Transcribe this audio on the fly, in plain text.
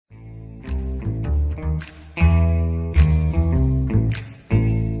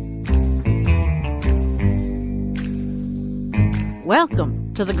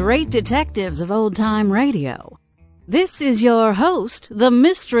Welcome to the Great Detectives of Old Time Radio. This is your host, the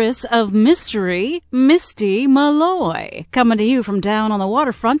Mistress of Mystery, Misty Malloy, coming to you from down on the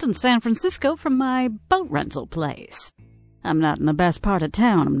waterfront in San Francisco from my boat rental place. I'm not in the best part of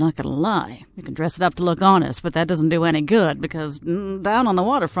town, I'm not gonna lie. You can dress it up to look honest, but that doesn't do any good, because down on the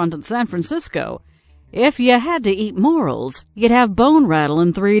waterfront in San Francisco, if you had to eat morals, you'd have bone rattle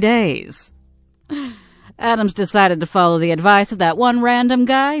in 3 days. Adams decided to follow the advice of that one random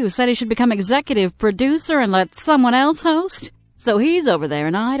guy who said he should become executive producer and let someone else host. So he's over there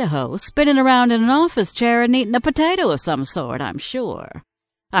in Idaho, spinning around in an office chair and eating a potato of some sort, I'm sure.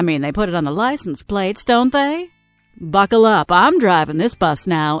 I mean, they put it on the license plates, don't they? Buckle up, I'm driving this bus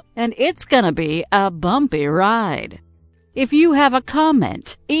now, and it's gonna be a bumpy ride. If you have a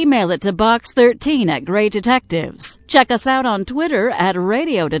comment, email it to box13 at Great Detectives. Check us out on Twitter at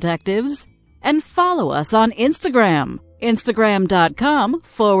Radio Detectives. And follow us on Instagram,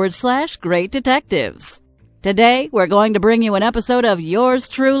 instagram.com/Great Detectives. Today, we're going to bring you an episode of Yours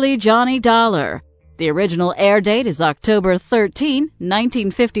Truly, Johnny Dollar. The original air date is October 13,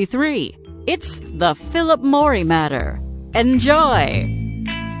 1953. It's the Philip Morey matter. Enjoy!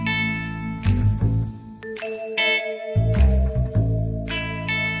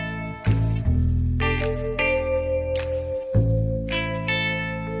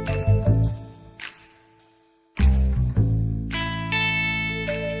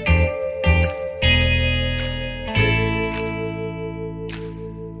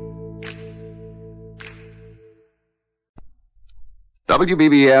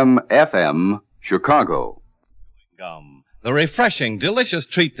 WBBM FM, Chicago. Gum, the refreshing, delicious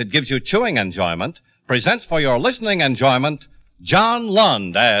treat that gives you chewing enjoyment, presents for your listening enjoyment, John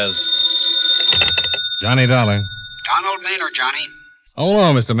Lund as... Johnny Dollar. Donald Maynard, Johnny. Oh,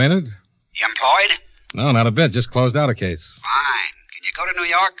 hello, Mr. Maynard. You employed? No, not a bit. Just closed out a case. Fine. Can you go to New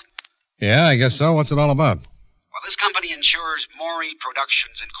York? Yeah, I guess so. What's it all about? Well, this company insures Morey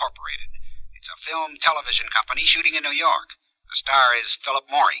Productions Incorporated. It's a film television company shooting in New York. The star is Philip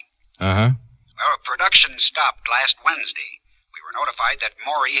Morey. Uh-huh. Well, production stopped last Wednesday. We were notified that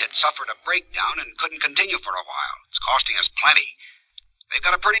Morey had suffered a breakdown and couldn't continue for a while. It's costing us plenty. They've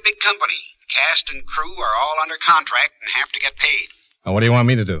got a pretty big company. Cast and crew are all under contract and have to get paid. Well, what do you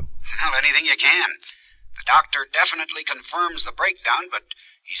want me to do? Well, anything you can. The doctor definitely confirms the breakdown, but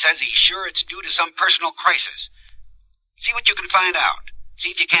he says he's sure it's due to some personal crisis. See what you can find out.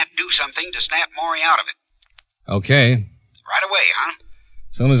 See if you can't do something to snap Morey out of it. Okay. Right away, huh?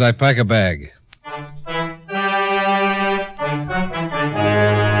 As soon as I pack a bag.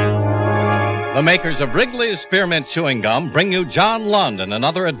 The makers of Wrigley's Spearmint Chewing Gum bring you John Lund in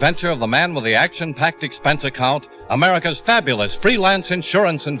another adventure of the man with the action-packed expense account, America's fabulous freelance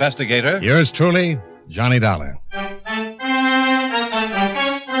insurance investigator. Yours truly, Johnny Dollar.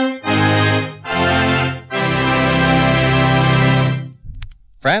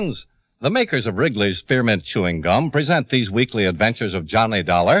 Friends, the makers of Wrigley's Spearmint Chewing Gum present these weekly adventures of Johnny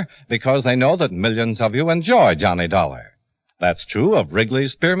Dollar because they know that millions of you enjoy Johnny Dollar. That's true of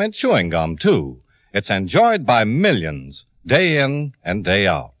Wrigley's Spearmint Chewing Gum, too. It's enjoyed by millions, day in and day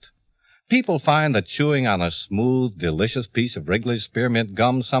out. People find that chewing on a smooth, delicious piece of Wrigley's Spearmint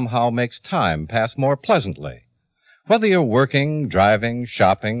Gum somehow makes time pass more pleasantly. Whether you're working, driving,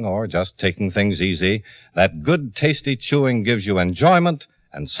 shopping, or just taking things easy, that good, tasty chewing gives you enjoyment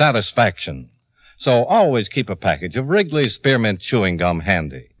and satisfaction. So always keep a package of Wrigley's Spearmint Chewing Gum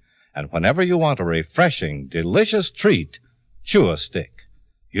handy. And whenever you want a refreshing, delicious treat, chew a stick.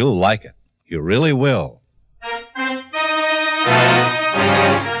 You'll like it. You really will.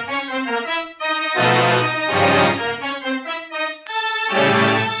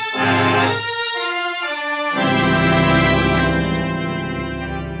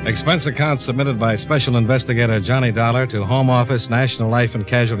 Expense account submitted by Special Investigator Johnny Dollar to Home Office, National Life and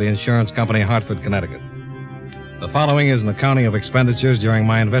Casualty Insurance Company, Hartford, Connecticut. The following is an accounting of expenditures during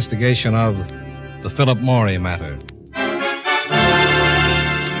my investigation of the Philip Morey matter.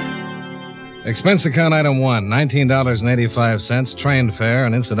 Expense account item 1, $19.85, train fare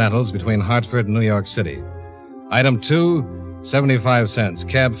and incidentals between Hartford and New York City. Item 2, 75 cents,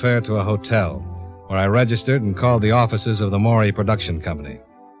 cab fare to a hotel, where I registered and called the offices of the Morey Production Company.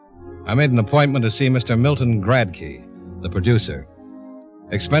 I made an appointment to see Mr. Milton Gradke, the producer.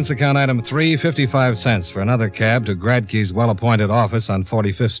 Expense account item 3, 55 cents for another cab to Gradke's well-appointed office on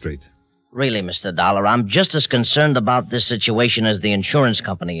 45th Street. Really, Mr. Dollar, I'm just as concerned about this situation as the insurance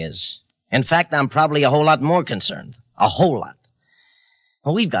company is. In fact, I'm probably a whole lot more concerned. A whole lot.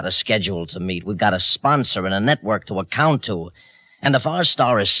 Well, we've got a schedule to meet. We've got a sponsor and a network to account to. And if our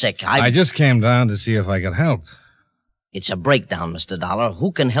star is sick, I just came down to see if I could help. It's a breakdown, Mr. Dollar.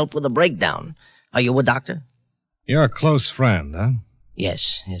 Who can help with a breakdown? Are you a doctor? You're a close friend, huh?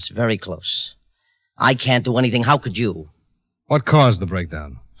 Yes, very close. I can't do anything. How could you? What caused the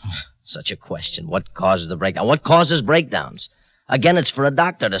breakdown? Such a question. What causes the breakdown? What causes breakdowns? Again, it's for a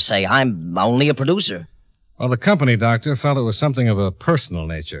doctor to say. I'm only a producer. Well, the company doctor felt it was something of a personal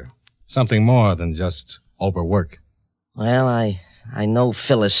nature. Something more than just overwork. Well, I know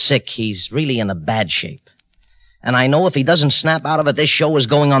Phil is sick. He's really in a bad shape. And I know if he doesn't snap out of it, this show is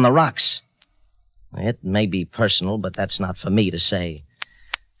going on the rocks. It may be personal, but that's not for me to say.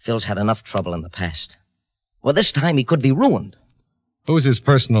 Phil's had enough trouble in the past. Well, this time he could be ruined. Who's his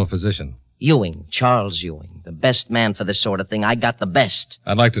personal physician? Ewing, Charles Ewing. The best man for this sort of thing. I got the best.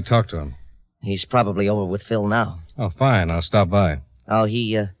 I'd like to talk to him. He's probably over with Phil now. Oh, fine. I'll stop by. Oh,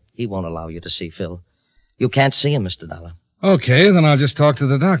 he won't allow you to see Phil. You can't see him, Mr. Dollar. Okay, then I'll just talk to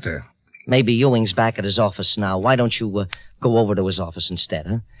the doctor. Maybe Ewing's back at his office now. Why don't you go over to his office instead,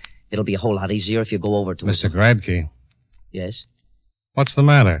 huh? It'll be a whole lot easier if you go over to Mr. Gradke. Yes? What's the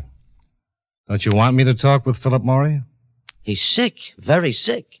matter? Don't you want me to talk with Philip Morey? He's sick. Very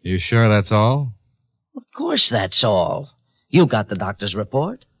sick. You sure that's all? Of course that's all. You got the doctor's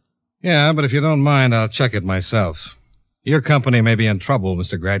report. Yeah, but if you don't mind, I'll check it myself. Your company may be in trouble,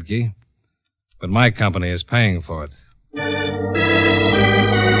 Mr. Gradke, but my company is paying for it.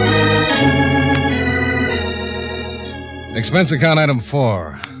 Expense account item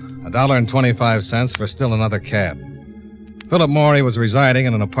 4, $1.25 for still another cab. Philip Morey was residing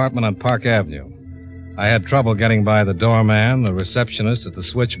in an apartment on Park Avenue. I had trouble getting by the doorman, the receptionist at the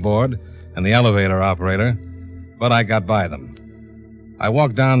switchboard, and the elevator operator, but I got by them. I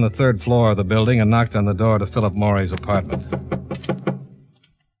walked down the third floor of the building and knocked on the door to Philip Morey's apartment.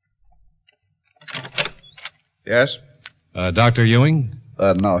 Yes? Dr. Ewing?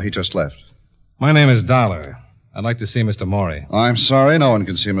 No, he just left. My name is Dollar. I'd like to see Mr. Morey. I'm sorry, no one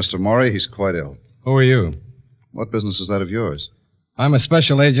can see Mr. Morey. He's quite ill. Who are you? What business is that of yours? I'm a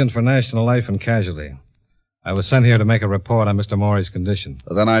special agent for National Life and Casualty. I was sent here to make a report on Mr. Morey's condition.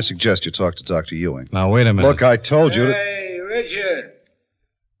 Then I suggest you talk to Dr. Ewing. Now, wait a minute. Look, I told you to... Hey, Richard.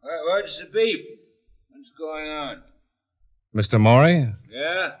 What's the beef? What's going on? Mr. Morey?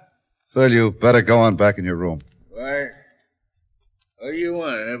 Yeah? Phil, you better go on back in your room. Why? What do you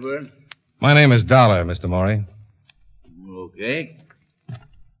want, Edward? My name is Dollar, Mr. Morey. Okay.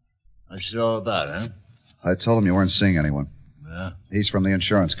 What's it all about, huh? I told him you weren't seeing anyone. Yeah? He's from the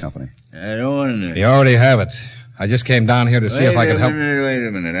insurance company. I don't want any. You already have it. I just came down here to see if I could help. Wait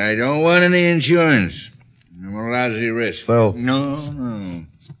a minute. I don't want any insurance. I'm a lousy risk. Phil. No.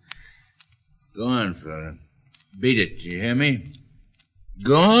 Go on, fella. Beat it. Do you hear me?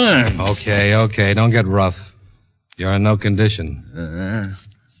 Go on. Okay. Don't get rough. You're in no condition.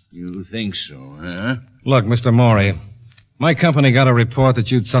 You think so, huh? Look, Mr. Morey, my company got a report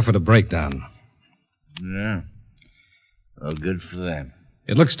that you'd suffered a breakdown. Yeah. Well, good for them.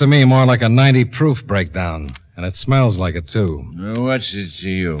 It looks to me more like a 90-proof breakdown, and it smells like it, too. Well, what's it to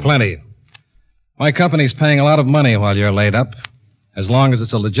you? Plenty. My company's paying a lot of money while you're laid up. As long as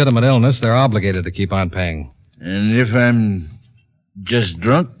it's a legitimate illness, they're obligated to keep on paying. And if I'm just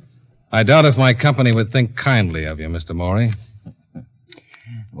drunk? I doubt if my company would think kindly of you, Mr. Morey.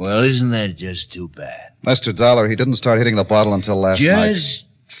 Well, isn't that just too bad? Mr. Dollar, he didn't start hitting the bottle until last night. Just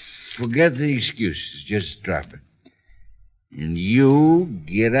forget the excuses. Just drop it. And you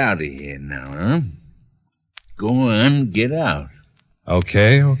get out of here now, huh? Go on, get out.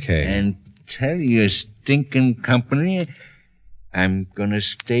 Okay. And tell your stinking company I'm going to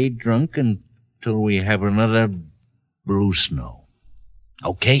stay drunk until we have another blue snow.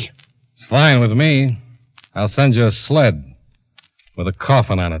 Okay? It's fine with me. I'll send you a sled with a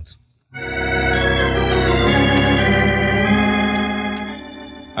coffin on it.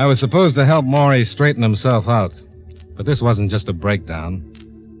 I was supposed to help Morey straighten himself out, but this wasn't just a breakdown.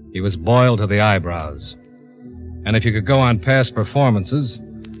 He was boiled to the eyebrows. And if you could go on past performances,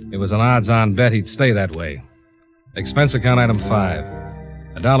 it was an odds-on bet he'd stay that way. Expense account item 5,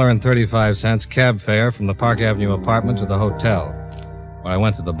 $1.35 cab fare from the Park Avenue apartment to the hotel, where I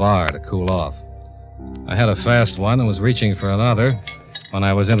went to the bar to cool off. I had a fast one and was reaching for another when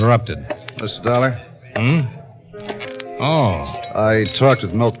I was interrupted. Mr. Dollar? Oh. I talked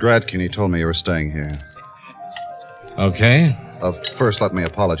with Milt Gradke, and he told me you were staying here. Okay. First, let me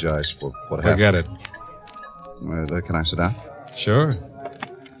apologize for what happened. Forget it. Can I sit down? Sure.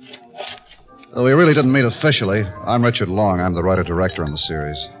 We really didn't meet officially. I'm Richard Long. I'm the writer-director on the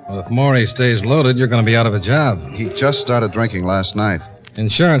series. Well, if Morey stays loaded, you're going to be out of a job. He just started drinking last night.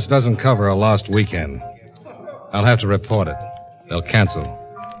 Insurance doesn't cover a lost weekend. I'll have to report it. They'll cancel.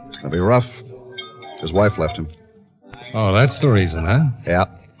 It'll be rough. His wife left him. Oh, that's the reason, huh? Yeah,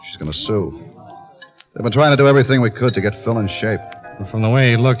 she's going to sue. They've been trying to do everything we could to get Phil in shape. Well, from the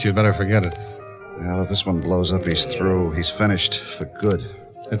way he looked, you'd better forget it. Well, if this one blows up, he's through. He's finished for good.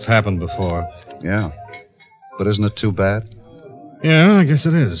 It's happened before. Yeah. But isn't it too bad? Yeah, I guess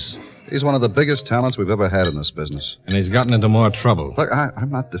it is. He's one of the biggest talents we've ever had in this business. And he's gotten into more trouble. Look, I'm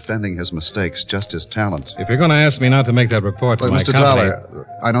not defending his mistakes, just his talent. If you're going to ask me not to make that report to Look, my Mr. company... Dollar,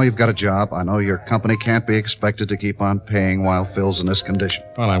 I know you've got a job. I know your company can't be expected to keep on paying while Phil's in this condition.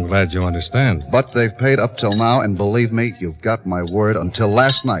 Well, I'm glad you understand. But they've paid up till now, and believe me, you've got my word. Until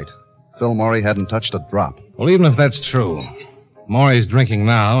last night, Phil Morey hadn't touched a drop. Well, even if that's true, Morey's drinking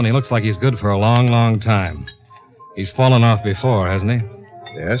now, and he looks like he's good for a long, long time. He's fallen off before, hasn't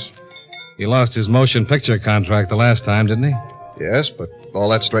he? Yes? He lost his motion picture contract the last time, didn't he? Yes, but all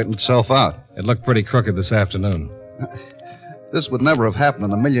that straightened itself out. It looked pretty crooked this afternoon. This would never have happened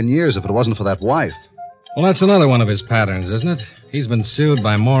in a million years if it wasn't for that wife. Well, that's another one of his patterns, isn't it? He's been sued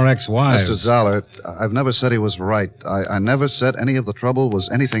by more ex-wives. Mr. Zoller, I've never said he was right. I never said any of the trouble was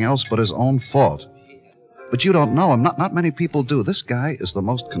anything else but his own fault. But you don't know him. Not many people do. This guy is the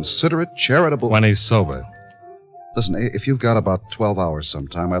most considerate, charitable... When he's sober. Listen, if you've got about 12 hours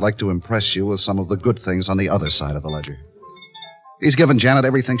sometime, I'd like to impress you with some of the good things on the other side of the ledger. He's given Janet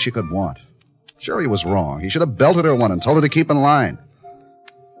everything she could want. Sure, he was wrong. He should have belted her one and told her to keep in line.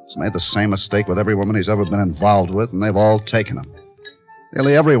 He's made the same mistake with every woman he's ever been involved with, and they've all taken him.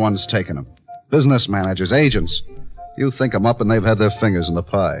 Nearly everyone's taken him. Business managers, agents. You think them up, and they've had their fingers in the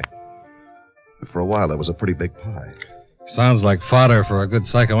pie. For a while, there was a pretty big pie. Sounds like fodder for a good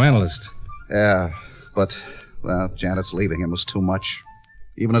psychoanalyst. Yeah, but... Well, Janet's leaving him was too much.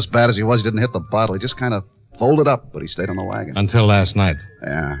 Even as bad as he was, he didn't hit the bottle. He just kind of folded up, but he stayed on the wagon. Until last night.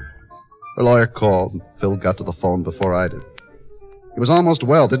 Yeah. Her lawyer called, and Phil got to the phone before I did. He was almost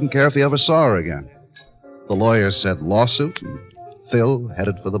well, didn't care if he ever saw her again. The lawyer said lawsuit, and Phil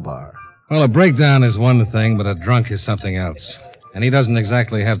headed for the bar. Well, a breakdown is one thing, but a drunk is something else. And he doesn't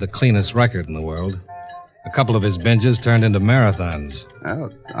exactly have the cleanest record in the world. A couple of his binges turned into marathons.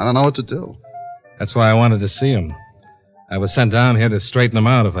 Well, I don't know what to do. That's why I wanted to see him. I was sent down here to straighten him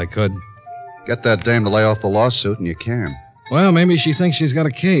out if I could. Get that dame to lay off the lawsuit, and you can. Well, maybe she thinks she's got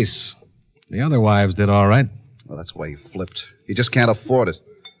a case. The other wives did all right. Well, that's why he flipped. He just can't afford it.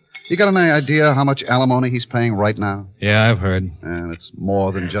 You got any idea how much alimony he's paying right now? Yeah, I've heard. And it's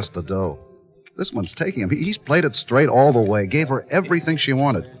more than just the dough. This one's taking him. He's played it straight all the way. Gave her everything she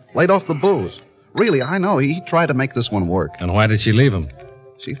wanted. Laid off the booze. Really, I know. He tried to make this one work. And why did she leave him?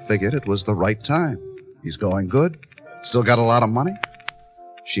 She figured it was the right time. He's going good. Still got a lot of money.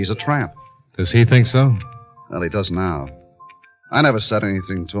 She's a tramp. Does he think so? Well, he does now. I never said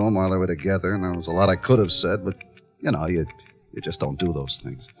anything to him while they were together, and there was a lot I could have said, but, you just don't do those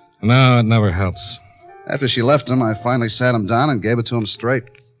things. No, it never helps. After she left him, I finally sat him down and gave it to him straight.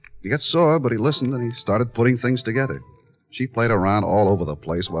 He got sore, but he listened, and he started putting things together. She played around all over the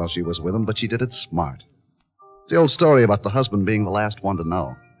place while she was with him, but she did it smart. It's the old story about the husband being the last one to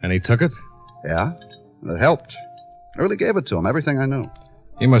know. And he took it? Yeah, and it helped. I really gave it to him, everything I knew.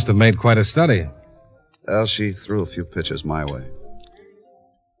 He must have made quite a study. Well, she threw a few pitches my way.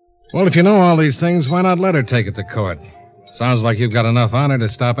 Well, if you know all these things, why not let her take it to court? Sounds like you've got enough on her to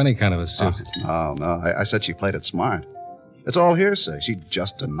stop any kind of a suit. Oh, no. I said she played it smart. It's all hearsay. She'd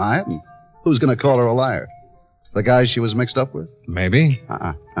just deny it, and who's going to call her a liar? The guys she was mixed up with? Maybe.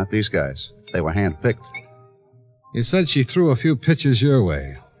 Not these guys. They were hand-picked. You said she threw a few pitches your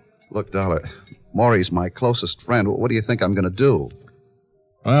way. Look, Dollar, Morey's my closest friend. What do you think I'm going to do?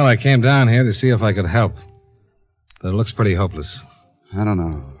 Well, I came down here to see if I could help. But it looks pretty hopeless. I don't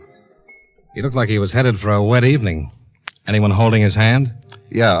know. He looked like he was headed for a wet evening. Anyone holding his hand?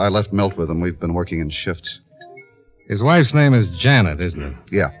 Yeah, I left Milt with him. We've been working in shifts. His wife's name is Janet, isn't it?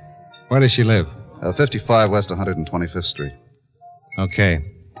 Yeah. Where does she live? 55 West 125th Street. Okay.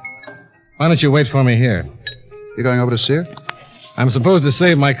 Why don't you wait for me here? You going over to see her? I'm supposed to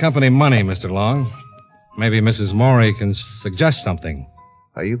save my company money, Mr. Long. Maybe Mrs. Morey can suggest something.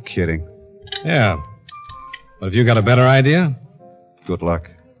 Are you kidding? Yeah. But have you got a better idea? Good luck.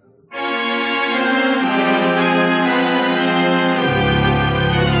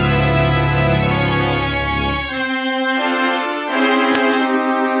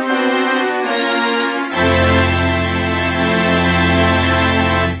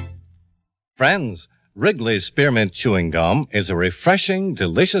 Friends, Wrigley's Spearmint Chewing Gum is a refreshing,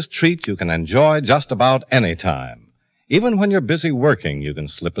 delicious treat you can enjoy just about any time. Even when you're busy working, you can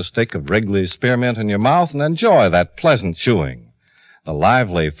slip a stick of Wrigley's Spearmint in your mouth and enjoy that pleasant chewing. The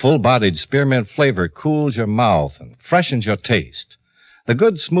lively, full-bodied spearmint flavor cools your mouth and freshens your taste. The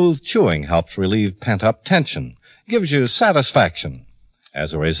good, smooth chewing helps relieve pent-up tension gives you satisfaction.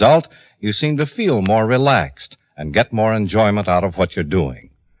 As a result, you seem to feel more relaxed and get more enjoyment out of what you're doing.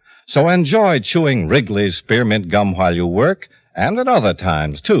 So enjoy chewing Wrigley's Spearmint Gum while you work, and at other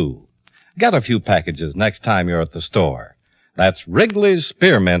times, too. Get a few packages next time you're at the store. That's Wrigley's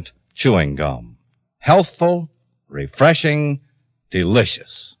Spearmint Chewing Gum. Healthful, refreshing,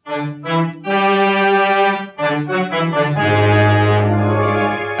 delicious.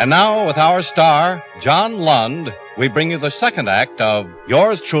 And now, with our star, John Lund, we bring you the second act of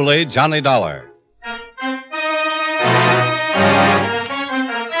Yours Truly, Johnny Dollar.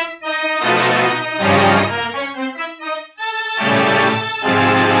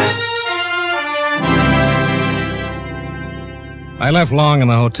 I left Long in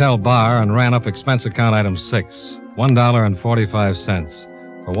the hotel bar and ran up expense account item 6,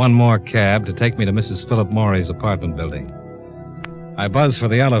 $1.45, for one more cab to take me to Mrs. Philip Morey's apartment building. I buzzed for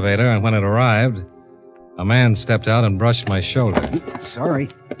the elevator, and when it arrived, a man stepped out and brushed my shoulder. Sorry.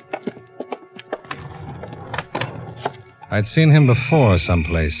 I'd seen him before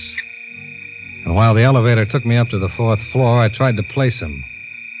someplace. And while the elevator took me up to the 4th floor, I tried to place him.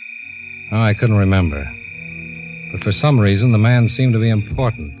 Oh, I couldn't remember. But for some reason, the man seemed to be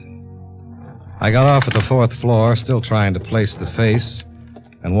important. I got off at the 4th floor, still trying to place the face,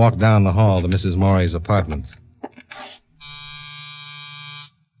 and walked down the hall to Mrs. Morey's apartment.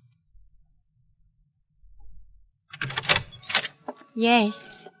 Yes.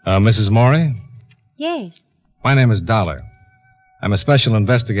 Mrs. Morey? Yes. My name is Dollar. I'm a special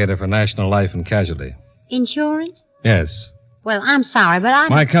investigator for National Life and Casualty. Insurance? Yes. Well, I'm sorry, but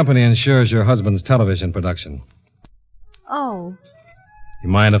My company insures your husband's television production. Oh, You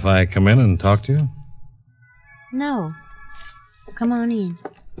mind if I come in and talk to you? no. Come on in.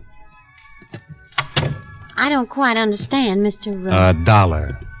 I don't quite understand, Mr.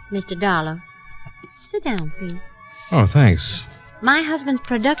 Dollar. Mr. Dollar. Sit down, please. Oh, thanks. My husband's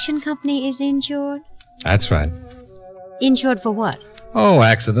production company is insured? That's right. Insured for what? Oh,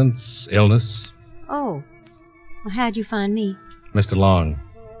 accidents, illness. Oh. Well, how'd you find me? Mr. Long.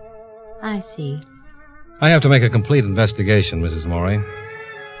 I see. I have to make a complete investigation, Mrs. Morey.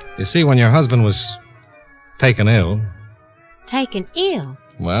 You see, when your husband was taken ill... Taken ill?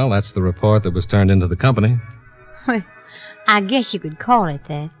 Well, that's the report that was turned into the company. Well, I guess you could call it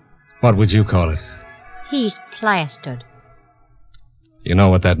that. What would you call it? He's plastered. You know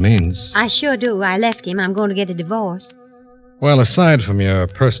what that means. I sure do. I left him. I'm going to get a divorce. Well, aside from your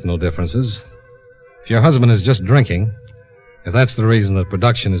personal differences, if your husband is just drinking, if that's the reason that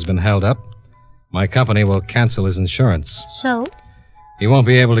production has been held up, my company will cancel his insurance. So? He won't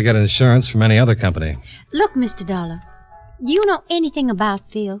be able to get insurance from any other company. Look, Mr. Dollar, do you know anything about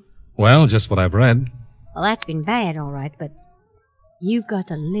Phil? Well, just what I've read. Well, that's been bad, all right, but you've got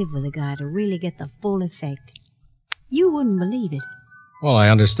to live with a guy to really get the full effect. You wouldn't believe it. Well, I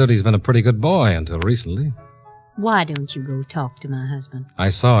understood he's been a pretty good boy until recently. Why don't you go talk to my husband?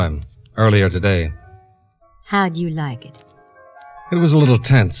 I saw him earlier today. How'd you like it? It was a little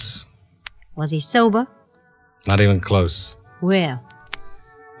tense. Was he sober? Not even close. Well.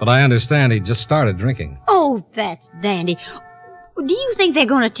 But I understand he just started drinking. Oh, that's dandy. Do you think they're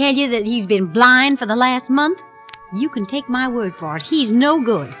going to tell you that he's been blind for the last month? You can take my word for it. He's no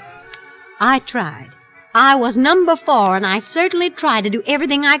good. I tried. I was number 4, and I certainly tried to do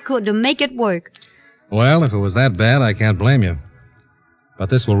everything I could to make it work. Well, if it was that bad, I can't blame you. But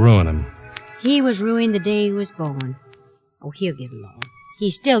this will ruin him. He was ruined the day he was born. Oh, he'll get along.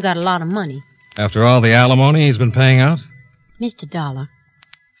 He's still got a lot of money. After all the alimony he's been paying out? Mr. Dollar,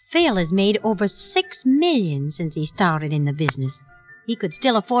 Phil has made over $6 million since he started in the business. He could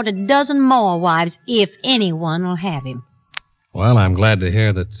still afford a dozen more wives if anyone will have him. Well, I'm glad to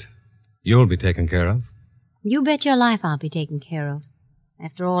hear that you'll be taken care of. You bet your life I'll be taken care of.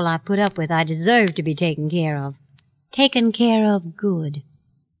 After all I put up with, I deserve to be taken care of. Taken care of good.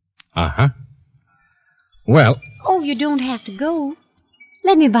 Uh-huh. Well... Oh, you don't have to go.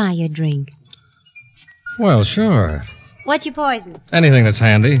 Let me buy you a drink. Well, sure. What's your poison? Anything that's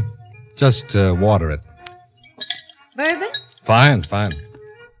handy. Just water it. Bourbon? Fine.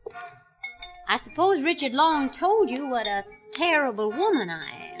 I suppose Richard Long told you what a terrible woman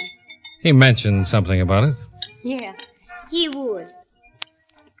I am. He mentioned something about it. Yeah, he would.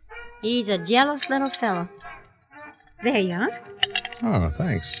 He's a jealous little fellow. There you are. Oh,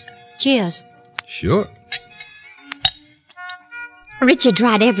 thanks. Cheers. Sure. Richard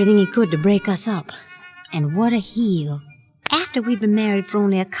tried everything he could to break us up. And what a heel. After we'd been married for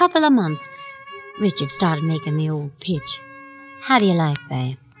only a couple of months, Richard started making the old pitch. How do you like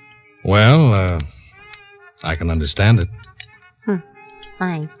that? Well, I can understand it.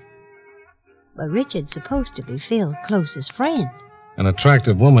 Thanks. But Richard's supposed to be Phil's closest friend. An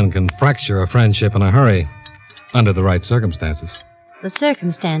attractive woman can fracture a friendship in a hurry, under the right circumstances. The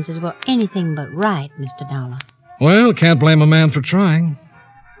circumstances were anything but right, Mr. Dollar. Well, can't blame a man for trying.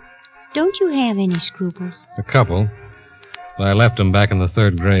 Don't you have any scruples? A couple. But I left them back in the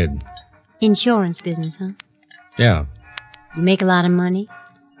 3rd grade. Insurance business, huh? Yeah, You make a lot of money?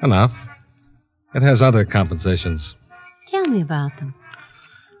 enough. It has other compensations. Tell me about them.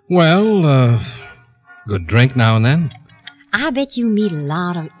 Well, good drink now and then. I bet you meet a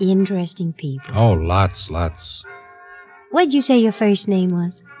lot of interesting people. Oh, lots. What'd you say your first name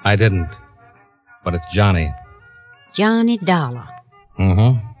was? I didn't. But it's Johnny. Johnny Dollar.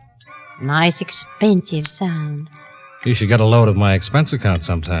 Mm-hmm. Nice, expensive sound. You should get a load of my expense account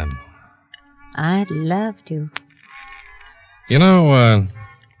sometime. I'd love to. You know,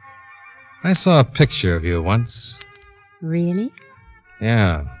 I saw a picture of you once. Really?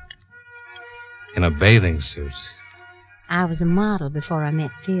 Yeah. In a bathing suit. I was a model before I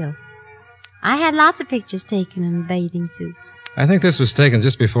met Phil. I had lots of pictures taken in bathing suits. I think this was taken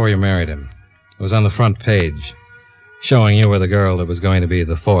just before you married him. It was on the front page, showing you were the girl that was going to be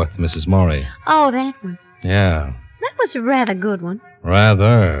the 4th Mrs. Morey. Oh, that one. Yeah. That was a rather good one.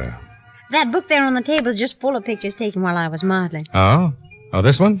 Rather. That book there on the table is just full of pictures taken while I was modeling. Oh? Oh,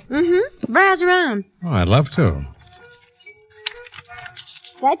 this one? Mm-hmm. Browse around. Oh, I'd love to.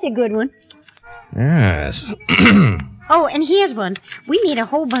 That's a good one. Yes. Oh, and here's one. We made a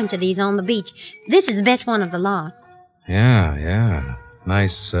whole bunch of these on the beach. This is the best one of the lot. Yeah.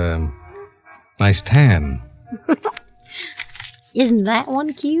 Nice tan. Isn't that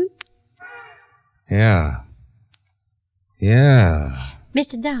one cute? Yeah.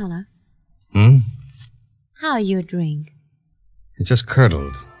 Mr. Dollar, Hmm? how's your drink? It just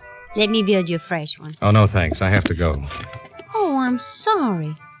curdled. Let me build you a fresh one. Oh, no, thanks. I have to go. Oh, I'm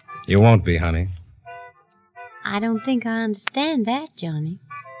sorry. You won't be, honey. I don't think I understand that, Johnny.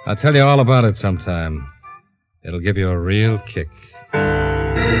 I'll tell you all about it sometime. It'll give you a real kick.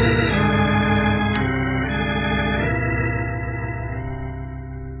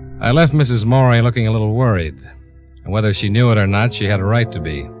 I left Mrs. Morey looking a little worried. And whether she knew it or not, she had a right to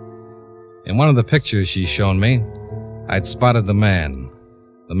be. In one of the pictures she's shown me, I'd spotted the man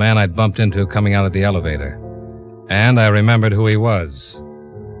I'd bumped into coming out of the elevator. And I remembered who he was.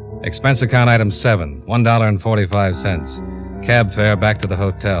 Expense account item 7, $1.45. Cab fare back to the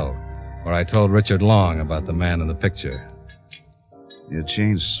hotel, where I told Richard Long about the man in the picture.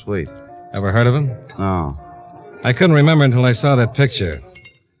 Eugene Sweet. Ever heard of him? No. I couldn't remember until I saw that picture.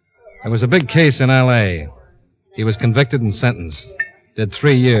 There was a big case in L.A. He was convicted and sentenced. Did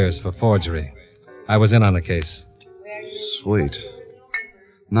 3 years for forgery. I was in on the case. Sweet.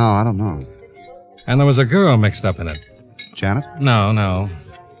 No, I don't know. And there was a girl mixed up in it. Janet? No.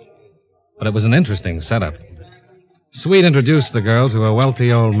 But it was an interesting setup. Sweet introduced the girl to a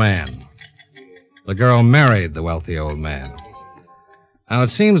wealthy old man. The girl married the wealthy old man. Now, it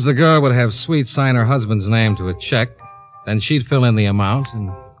seems the girl would have Sweet sign her husband's name to a check, then she'd fill in the amount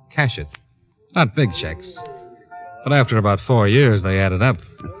and cash it. Not big checks. But after about 4 years, they added up.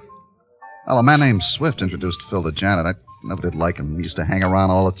 Well, a man named Swift introduced Phil to Janet. I never did like him. He used to hang around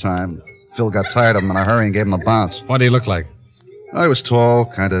all the time. Phil got tired of him in a hurry and gave him a bounce. What did he look like? I was tall,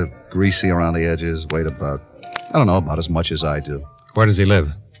 kind of greasy around the edges, weighed about as much as I do. Where does he live?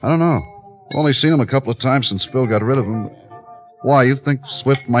 I don't know. I've only seen him a couple of times since Phil got rid of him. Why, you think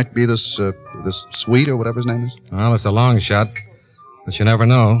Swift might be this Sweet or whatever his name is? Well, it's a long shot, but you never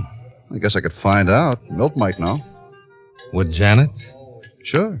know. I guess I could find out. Milt might know. Would Janet?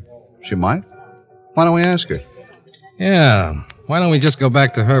 Sure. She might. Why don't we ask her? Yeah. Why don't we just go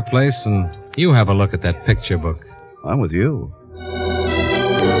back to her place and you have a look at that picture book? I'm with you.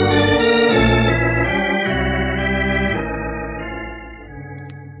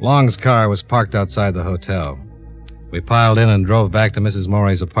 Long's car was parked outside the hotel. We piled in and drove back to Mrs.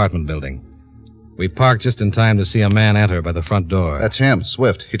 Morey's apartment building. We parked just in time to see a man enter by the front door. That's him,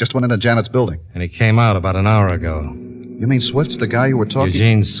 Swift. He just went into Janet's building. And he came out about an hour ago. You mean Swift's the guy you were talking...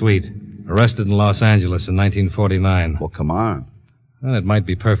 Eugene Sweet, arrested in Los Angeles in 1949. Well, come on. Well, it might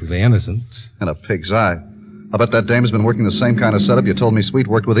be perfectly innocent. In a pig's eye. I bet that dame's been working the same kind of setup you told me Sweet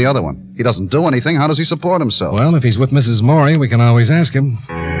worked with the other one. He doesn't do anything. How does he support himself? Well, if he's with Mrs. Morey, we can always ask him.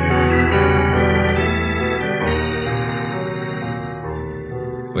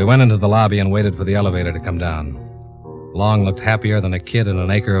 We went into the lobby and waited for the elevator to come down. Long looked happier than a kid in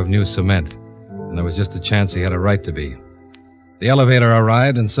an acre of new cement, and there was just a chance he had a right to be. The elevator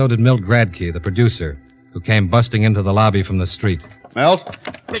arrived, and so did Milt Gradke, the producer, who came busting into the lobby from the street. Milt?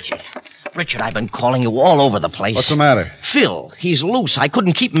 Richard, Richard, I've been calling you all over the place. What's the matter? Phil, he's loose. I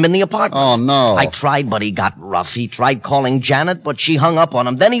couldn't keep him in the apartment. Oh, no. I tried, but he got rough. He tried calling Janet, but she hung up on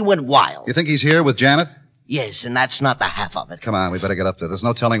him. Then he went wild. You think he's here with Janet? Yes, and that's not the half of it. Come on, we better get up there. There's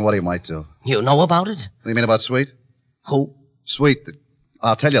no telling what he might do. You know about it? What do you mean about Sweet? Who? Sweet.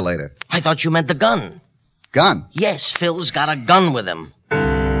 I'll tell you later. I thought you meant the gun. Gun? Yes, Phil's got a gun with him.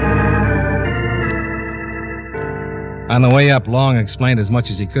 On the way up, Long explained as much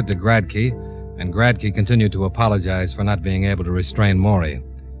as he could to Gradke, and Gradke continued to apologize for not being able to restrain Morey.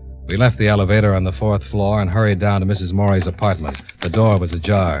 We left the elevator on the 4th floor and hurried down to Mrs. Morey's apartment. The door was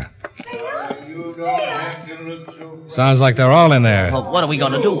ajar. Sounds like they're all in there. Well, what are we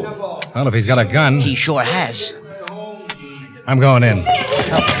going to do? Well, if he's got a gun... He sure has. I'm going in. Get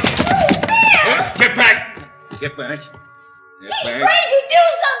back! Get back. Get back. Crazy, do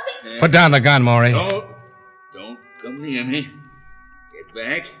something! Put down the gun, Morey. Don't come near me. Get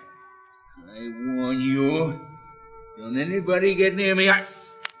back. I warn you. Don't anybody get near me. I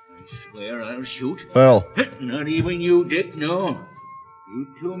swear I'll shoot. Phil. Not even you, Dick, no. You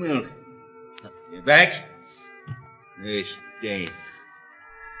too, Milk. Get back. Miss Dane.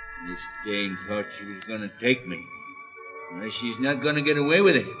 Miss Dane thought she was going to take me. Well, she's not going to get away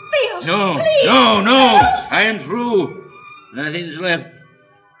with it. Phil, No, please. no. I am through. Nothing's left.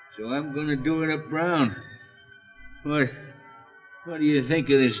 So I'm going to do it up brown. What do you think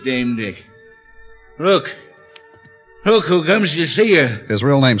of this dame, Dick? Look who comes to see you. His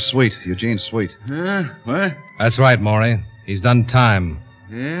real name's Sweet. Eugene Sweet. Huh? What? That's right, Morey. He's done time.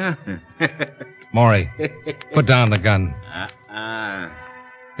 Yeah? Morey, put down the gun.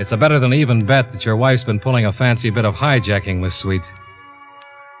 It's a better than even bet that your wife's been pulling a fancy bit of hijacking with Sweet.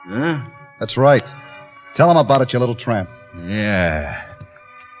 Huh? That's right. Tell him about it, you little tramp. Yeah.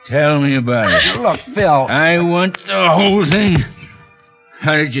 Tell me about it. Look, Phil. I want the whole thing.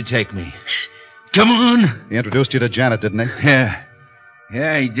 How did you take me? Come on. He introduced you to Janet, didn't he?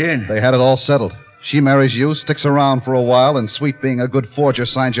 Yeah, he did. They had it all settled. She marries you, sticks around for a while, and Sweet, being a good forger,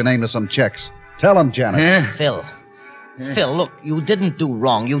 signs your name to some checks. Tell him, Janet. Yeah? Phil, look, you didn't do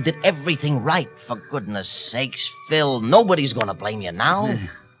wrong. You did everything right, for goodness sakes. Phil, nobody's going to blame you now.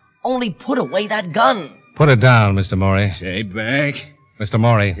 Only put away that gun. Put it down, Mr. Morey. Stay back. Mr.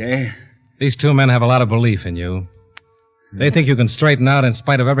 Morey, Yeah? these two men have a lot of belief in you. They think you can straighten out in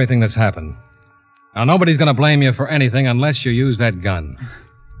spite of everything that's happened. Now, nobody's going to blame you for anything unless you use that gun.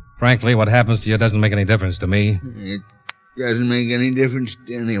 Frankly, what happens to you doesn't make any difference to me. It doesn't make any difference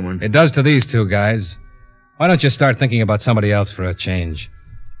to anyone. It does to these two guys. Why don't you start thinking about somebody else for a change?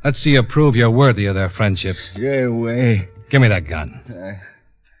 Let's see you prove you're worthy of their friendship. Stay away. Give me that gun.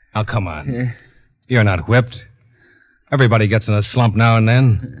 Now, come on. You're not whipped. Everybody gets in a slump now and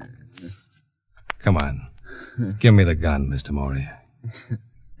then. Come on. Give me the gun, Mr. Morey.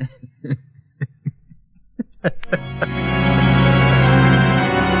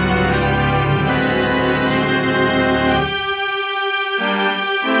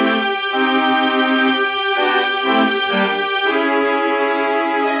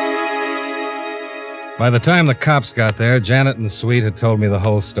 By the time the cops got there, Janet and Sweet had told me the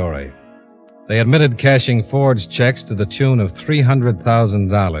whole story. They admitted cashing forged checks to the tune of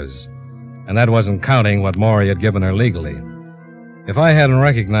 $300,000. And that wasn't counting what Morey had given her legally. If I hadn't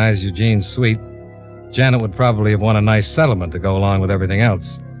recognized Eugene Sweet, Janet would probably have won a nice settlement to go along with everything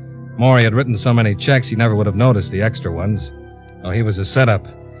else. Morey had written so many checks he never would have noticed the extra ones. Oh, he was a setup.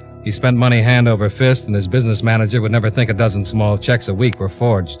 He spent money hand over fist, and his business manager would never think a dozen small checks a week were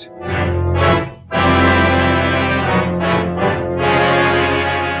forged.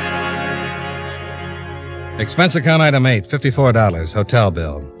 Expense account item 8, $54, hotel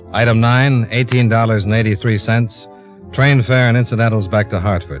bill. Item 9, $18.83, train fare and incidentals back to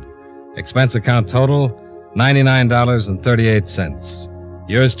Hartford. Expense account total, $99.38.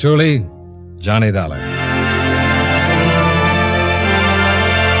 Yours truly, Johnny Dollar.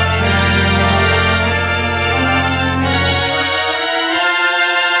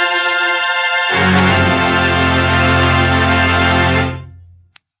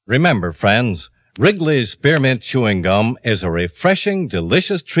 Remember, friends, Wrigley's Spearmint Chewing Gum is a refreshing,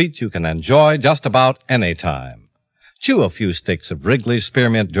 delicious treat you can enjoy just about any time. Chew a few sticks of Wrigley's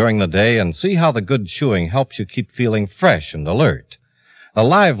Spearmint during the day and see how the good chewing helps you keep feeling fresh and alert. The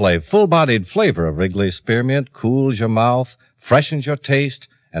lively, full-bodied flavor of Wrigley's Spearmint cools your mouth, freshens your taste,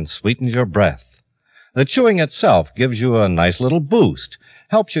 and sweetens your breath. The chewing itself gives you a nice little boost,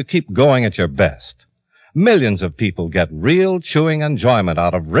 helps you keep going at your best. Millions of people get real chewing enjoyment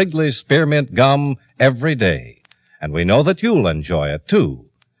out of Wrigley's Spearmint Gum every day. And we know that you'll enjoy it, too.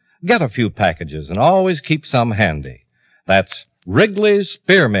 Get a few packages and always keep some handy. That's Wrigley's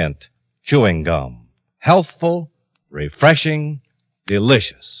Spearmint, chewing gum. Healthful, refreshing,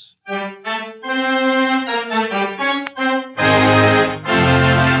 delicious.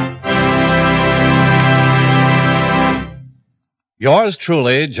 Yours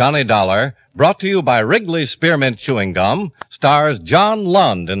truly, Johnny Dollar, brought to you by Wrigley's Spearmint Chewing Gum, stars John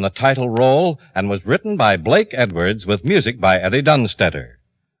Lund in the title role and was written by Blake Edwards with music by Eddie Dunstetter.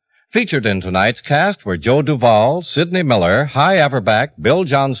 Featured in tonight's cast were Joe Duvall, Sidney Miller, Hy Averback, Bill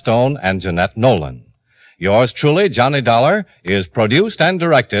Johnstone, and Jeanette Nolan. Yours truly, Johnny Dollar, is produced and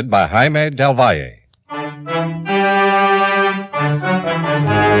directed by Jaime Del Valle.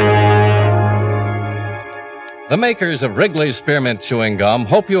 The makers of Wrigley's Spearmint Chewing Gum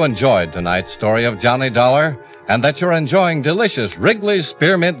hope you enjoyed tonight's story of Johnny Dollar and that you're enjoying delicious Wrigley's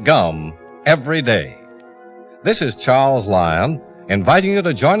Spearmint Gum every day. This is Charles Lyon, inviting you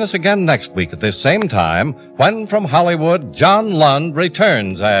to join us again next week at this same time when from Hollywood, John Lund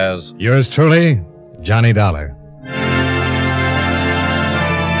returns as... Yours truly, Johnny Dollar.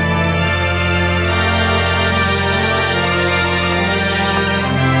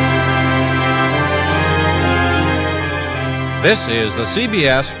 This is the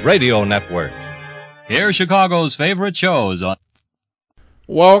CBS Radio Network. Here's Chicago's favorite shows on...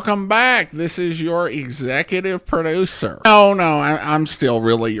 Welcome back. This is your executive producer. No, I'm still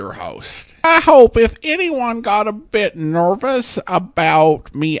really your host. I hope if anyone got a bit nervous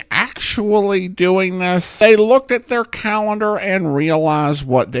about me actually doing this, they looked at their calendar and realized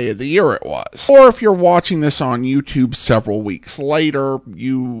what day of the year it was. Or if you're watching this on YouTube several weeks later,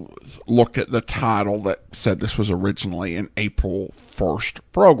 you looked at the title that said this was originally an April 1st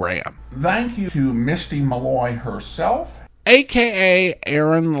program. Thank you to Misty Malloy herself, a.k.a.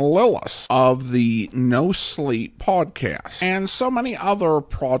 Aaron Lillis of the No Sleep podcast, and so many other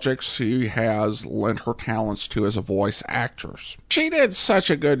projects she has lent her talents to as a voice actress. She did such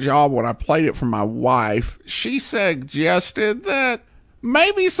a good job when I played it for my wife. She suggested that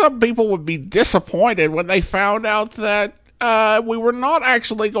maybe some people would be disappointed when they found out that we were not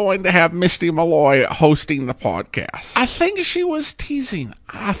actually going to have Misty Malloy hosting the podcast. I think she was teasing.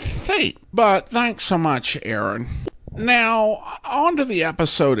 But thanks so much, Aaron. Now, on to the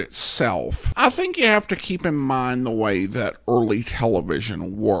episode itself. I think you have to keep in mind the way that early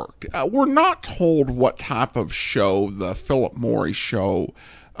television worked. We're not told what type of show the Philip Morey show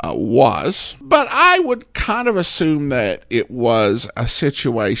was, but I would kind of assume that it was a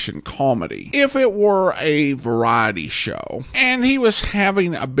situation comedy. If it were a variety show and he was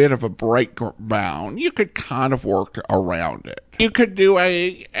having a bit of a breakdown, you could kind of work around it. You could do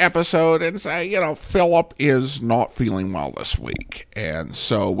a episode and say, Philip is not feeling well this week, and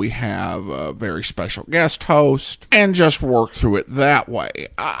so we have a very special guest host, and just work through it that way.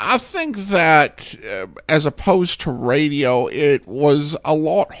 I think that, as opposed to radio, it was a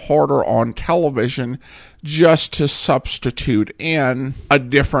lot harder on television just to substitute in a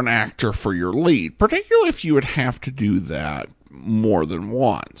different actor for your lead, particularly if you would have to do that more than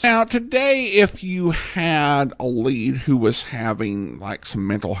once. Now, today, if you had a lead who was having some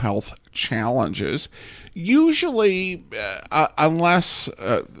mental health challenges, usually, unless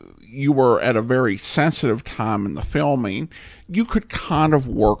you were at a very sensitive time in the filming, you could kind of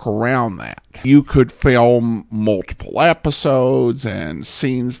work around that. You could film multiple episodes and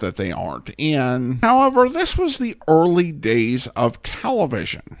scenes that they aren't in. However, this was the early days of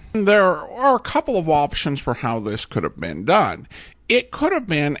television. There are a couple of options for how this could have been done. It could have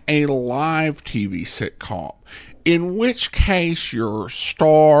been a live TV sitcom, in which case your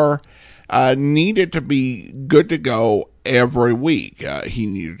star needed to be good to go every week. He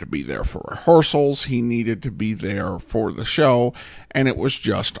needed to be there for rehearsals, he needed to be there for the show, and it was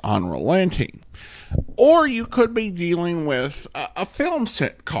just unrelenting. Or you could be dealing with a film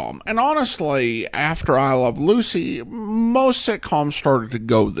sitcom. And honestly, after I Love Lucy, most sitcoms started to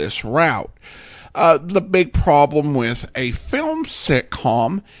go this route. The big problem with a film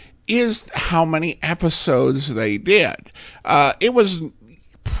sitcom is how many episodes they did. It was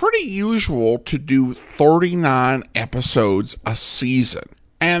pretty usual to do 39 episodes a season,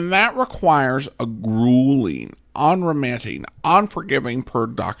 and that requires a grueling, unremitting, unforgiving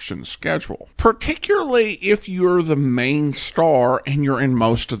production schedule, particularly if you're the main star and you're in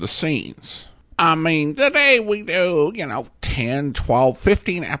most of the scenes. I mean, today we do, 10, 12,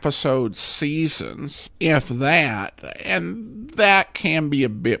 15 episode seasons, if that, and that can be a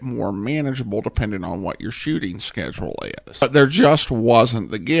bit more manageable depending on what your shooting schedule is. But there just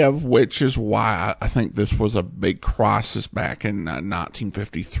wasn't the give, which is why I think this was a big crisis back in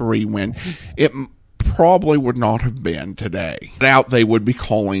 1953 when it probably would not have been today. I doubt they would be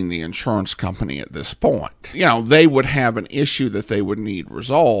calling the insurance company at this point. You know, they would have an issue that they would need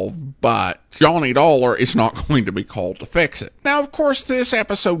resolved, but Johnny Dollar is not going to be called to fix it. Now, of course, this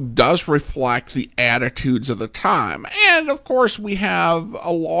episode does reflect the attitudes of the time. And, of course, we have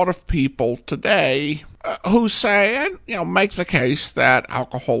a lot of people today who say, and, make the case that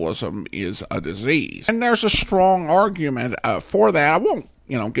alcoholism is a disease. And there's a strong argument for that. I won't,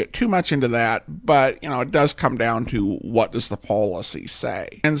 get too much into that, but, it does come down to what does the policy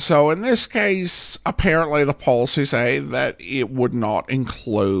say. And so in this case, apparently the policy say that it would not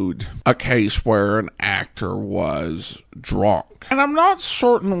include a case where an actor was drunk. And I'm not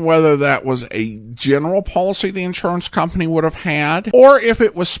certain whether that was a general policy the insurance company would have had, or if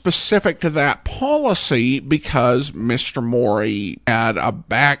it was specific to that policy because Mr. Morey had a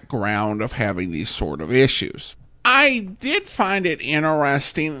background of having these sort of issues. I did find it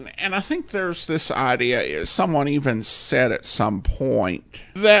interesting, and I think there's this idea, someone even said at some point,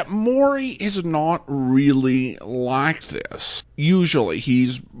 that Morey is not really like this. Usually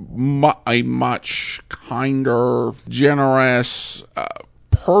he's a much kinder, generous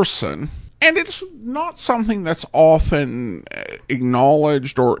person. And it's not something that's often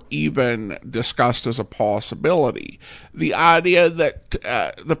acknowledged or even discussed as a possibility. The idea that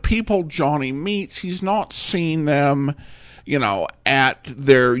the people Johnny meets, he's not seeing them, at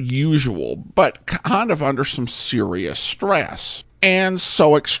their usual, but kind of under some serious stress. And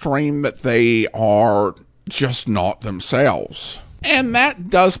so extreme that they are just not themselves. And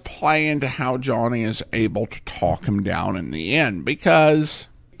that does play into how Johnny is able to talk him down in the end, because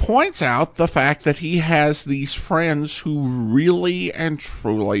points out the fact that he has these friends who really and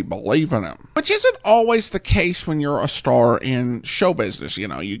truly believe in him, which isn't always the case when you're a star in show business.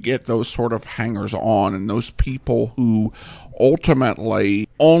 You get those sort of hangers-on and those people who ultimately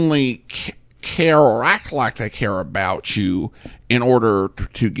only care or act like they care about you in order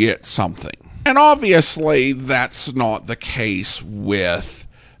to get something. And obviously that's not the case with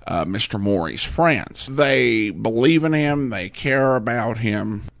Mr. Morey's friends. They believe in him, they care about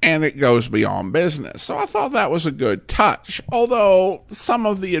him, and it goes beyond business. So I thought that was a good touch, although some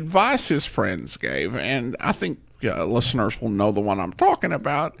of the advice his friends gave, and I think listeners will know the one I'm talking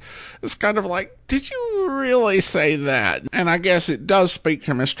about, is kind of like, did you really say that? And I guess it does speak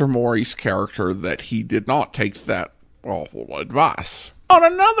to Mr. Morey's character that he did not take that awful advice. On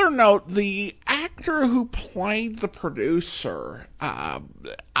another note, the actor who played the producer, I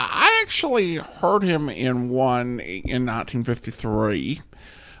actually heard him in one in 1953,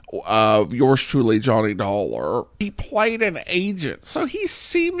 yours truly, Johnny Dollar. He played an agent, so he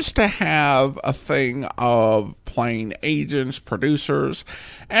seems to have a thing of playing agents, producers,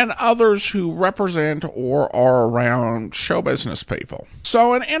 and others who represent or are around show business people.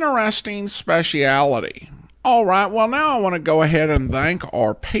 So an interesting speciality. All right, well, now I want to go ahead and thank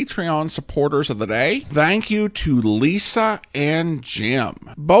our Patreon supporters of the day. Thank you to Lisa and Jim.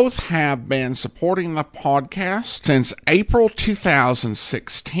 Both have been supporting the podcast since April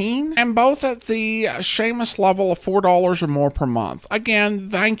 2016, and both at the Seamus level of $4 or more per month.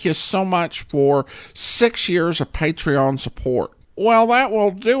 Again, thank you so much for 6 years of Patreon support. Well, that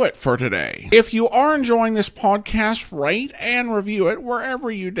will do it for today. If you are enjoying this podcast, rate and review it wherever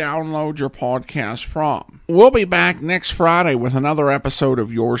you download your podcast from. We'll be back next Friday with another episode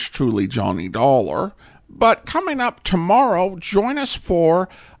of yours truly, Johnny Dollar. But coming up tomorrow, join us for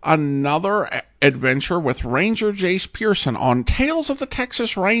another adventure with Ranger Jace Pearson on Tales of the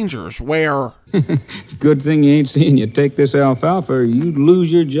Texas Rangers, where... It's a good thing you ain't seen you take this alfalfa, or you'd lose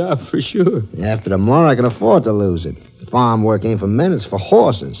your job for sure. After tomorrow, I can afford to lose it. Farm work ain't for men, it's for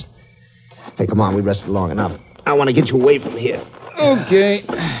horses. Hey, come on, we rested long enough. I want to get you away from here. Okay.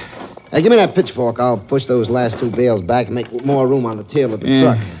 Hey, give me that pitchfork. I'll push those last 2 bales back and make more room on the tail of the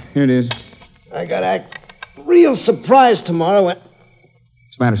truck. Here it is. I got to act real surprised tomorrow. What's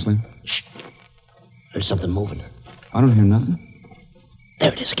the matter, Slim? Shh. There's something moving. I don't hear nothing.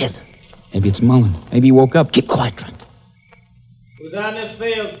 There it is again. Maybe it's Mullen. Maybe he woke up. Keep quiet, Trent. Who's out in this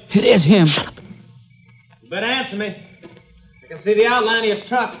field? It is him. Shut up. You better answer me. I can see the outline of your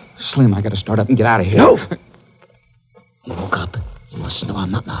truck. Slim, I got to start up and get out of here. No! You woke up. You must know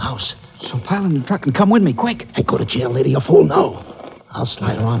I'm not in the house. So pile in the truck and come with me, quick. Hey, go to jail, lady, you fool. No. I'll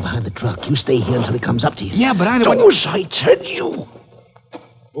slide around behind the truck. You stay here until he comes up to you. Yeah, but I don't... Don't I tell you?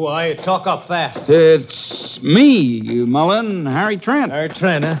 Who are you? Talk up fast. It's me, Mullen, Harry Trent. Harry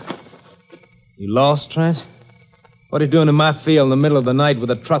Trent, huh? You lost, Trent? What are you doing in my field in the middle of the night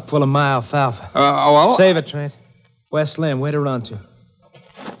with a truck full of my alfalfa? Well... Save it, Trent. Where's Slim? Where'd he run to?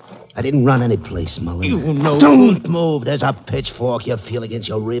 I didn't run any place, Mullen. You know... Don't move. There's a pitchfork you feel against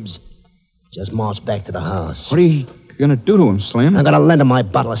your ribs. Just march back to the house. What are you gonna do to him, Slim? I'm gonna lend him my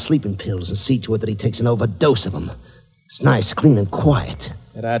bottle of sleeping pills and see to it that he takes an overdose of them. It's nice, clean, and quiet.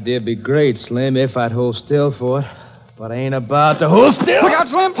 That idea'd be great, Slim, if I'd hold still for it. But I ain't about to hold still. Look out,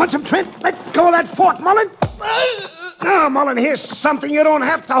 Slim! Punch him, Trent! Let go of that fork, Mullen! Now, Mullen, here's something you don't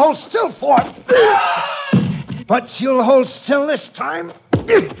have to hold still for. But you'll hold still this time.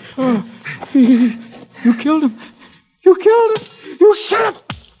 You killed him. You killed him. You shut up!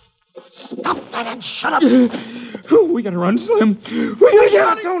 Stop that and shut up! We gotta run, Slim. We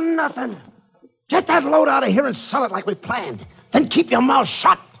gotta do nothing. Get that load out of here and sell it like we planned. Then keep your mouth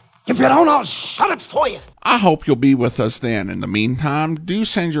shut. If you don't, I'll shut it for you. I hope you'll be with us then. In the meantime, do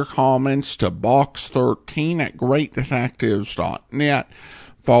send your comments to box13@greatdetectives.net.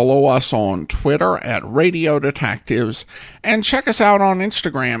 Follow us on Twitter at Radio Detectives. And check us out on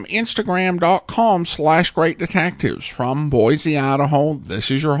Instagram, instagram.com/Great Detectives. From Boise, Idaho,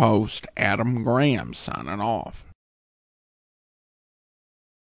 this is your host, Adam Graham, signing off.